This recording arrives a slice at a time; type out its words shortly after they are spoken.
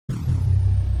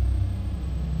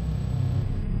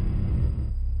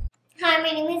Hi,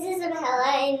 my name is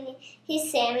Isabella, and he's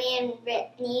Sammy and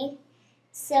Brittany.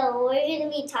 So we're going to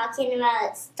be talking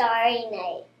about Starry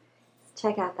Night.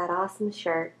 Check out that awesome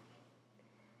shirt.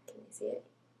 Can you see it?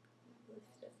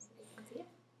 See it?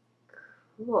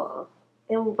 Cool.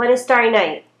 And what is Starry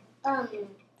Night?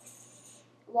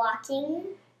 Walking.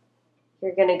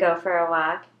 You're going to go for a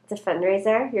walk. It's a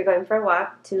fundraiser. You're going for a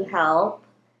walk to help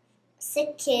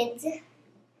Sick kids.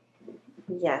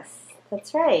 Yes,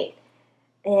 that's right.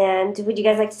 And would you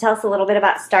guys like to tell us a little bit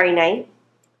about Starry Night?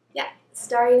 Yeah,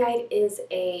 Starry Night is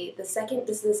the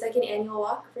second annual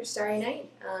walk for Starry Night.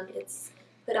 It's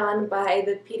put on by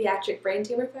the Pediatric Brain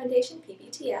Tumor Foundation,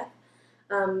 PBTF.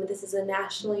 This is a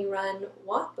nationally run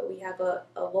walk, but we have a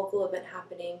local event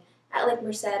happening at Lake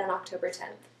Merced on October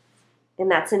 10th.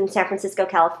 And that's in San Francisco,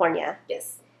 California.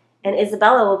 Yes. And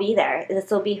Isabella will be there.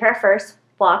 This will be her first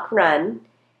walk run.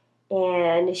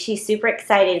 And she's super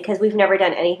excited because we've never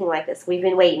done anything like this. We've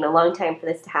been waiting a long time for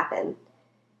this to happen.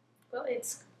 Well,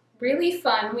 it's really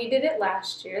fun. We did it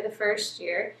last year, the first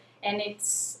year, and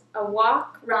it's a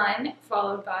walk, run,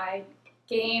 followed by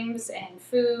games and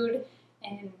food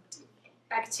and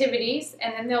activities,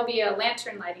 and then there'll be a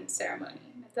lantern lighting ceremony.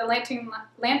 At the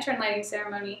lantern lighting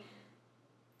ceremony,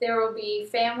 there will be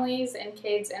families and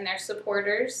kids and their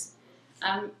supporters.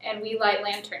 And we light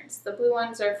lanterns. The blue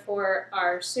ones are for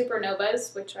our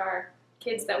supernovas, which are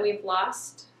kids that we've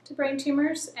lost to brain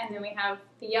tumors. And then we have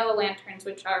the yellow lanterns,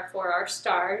 which are for our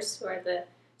stars, who are the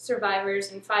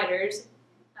survivors and fighters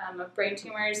of brain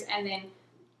tumors. And then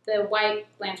the white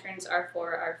lanterns are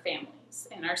for our families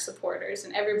and our supporters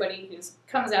and everybody who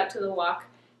comes out to the walk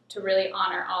to really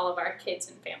honor all of our kids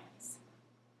and families.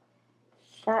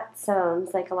 That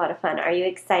sounds like a lot of fun. Are you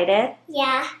excited?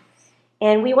 Yeah.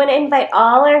 And we want to invite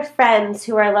all our friends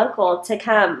who are local to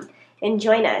come and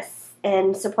join us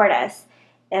and support us.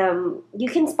 You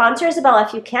can sponsor Isabella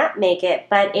if you can't make it,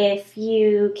 but if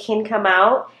you can come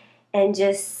out and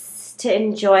just to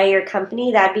enjoy your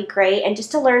company, that'd be great. And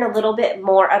just to learn a little bit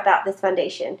more about this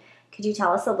foundation. Could you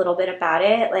tell us a little bit about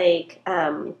it, like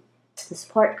the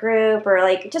support group, or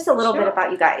like just a little bit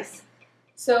about you guys?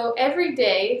 So every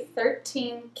day,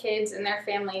 13 kids and their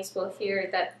families will hear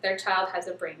that their child has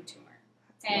a brain tumor.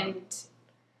 And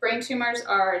brain tumors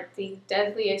are the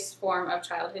deadliest form of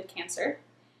childhood cancer.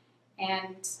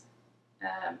 And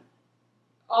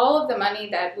all of the money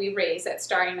that we raise at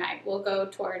Starry Night will go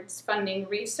towards funding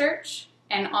research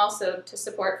and also to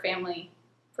support family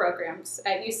programs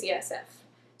at UCSF.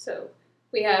 So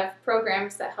we have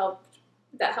programs that help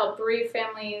bereaved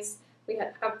families. We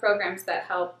have programs that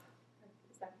help.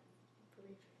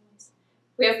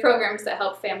 We have programs that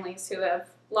help families who have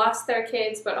lost their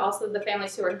kids, but also the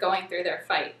families who are going through their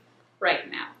fight right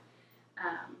now.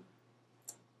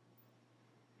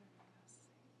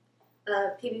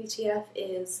 PBTF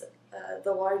is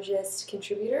the largest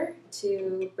contributor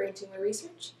to brain tumor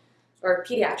research, or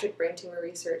pediatric brain tumor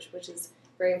research, which is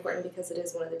very important because it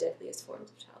is one of the deadliest forms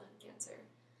of childhood cancer.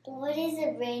 What is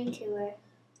a brain tumor?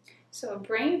 So a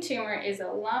brain tumor is a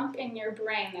lump in your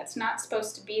brain that's not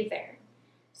supposed to be there.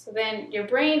 So then your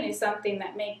brain is something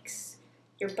that makes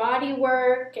your body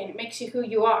work and it makes you who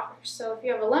you are. So if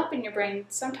you have a lump in your brain,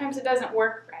 sometimes it doesn't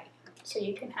work right. So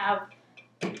you can have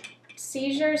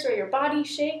seizures or your body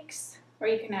shakes, or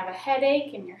you can have a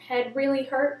headache and your head really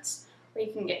hurts, or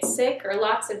you can get sick, or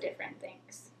lots of different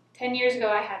things. 10 years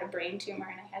ago I had a brain tumor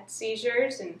and I had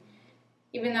seizures, and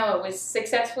even though it was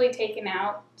successfully taken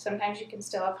out, sometimes you can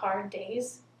still have hard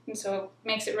days. And so it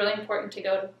makes it really important to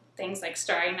go to things like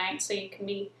Starry Night so you can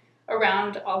be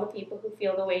around all the people who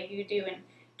feel the way you do and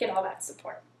get all that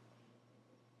support.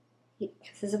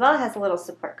 Because Isabella has a little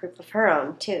support group of her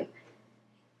own, too.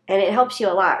 And it helps you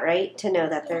a lot, right, to know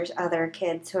that there's other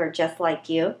kids who are just like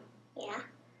you. Yeah.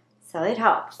 So it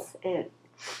helps. It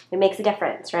makes a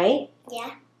difference, right?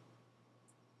 Yeah.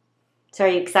 So are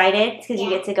you excited? Because you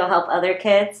Yeah. get to go help other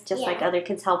kids just Yeah. like other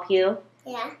kids help you.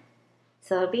 Yeah.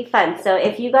 So it'll be fun. So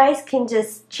if you guys can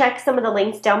just check some of the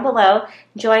links down below,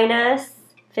 join us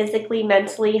physically,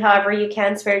 mentally, however you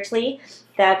can, spiritually,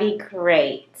 that'd be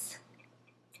great.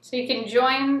 So you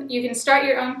can start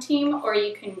your own team, or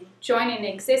you can join an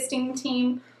existing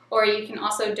team, or you can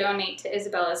also donate to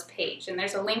Isabella's page. And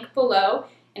there's a link below.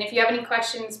 And if you have any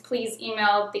questions, please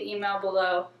email the email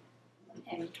below,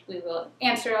 and we will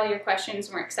answer all your questions,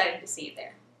 and we're excited to see you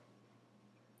there.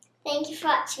 Thank you for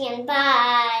watching, and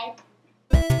bye.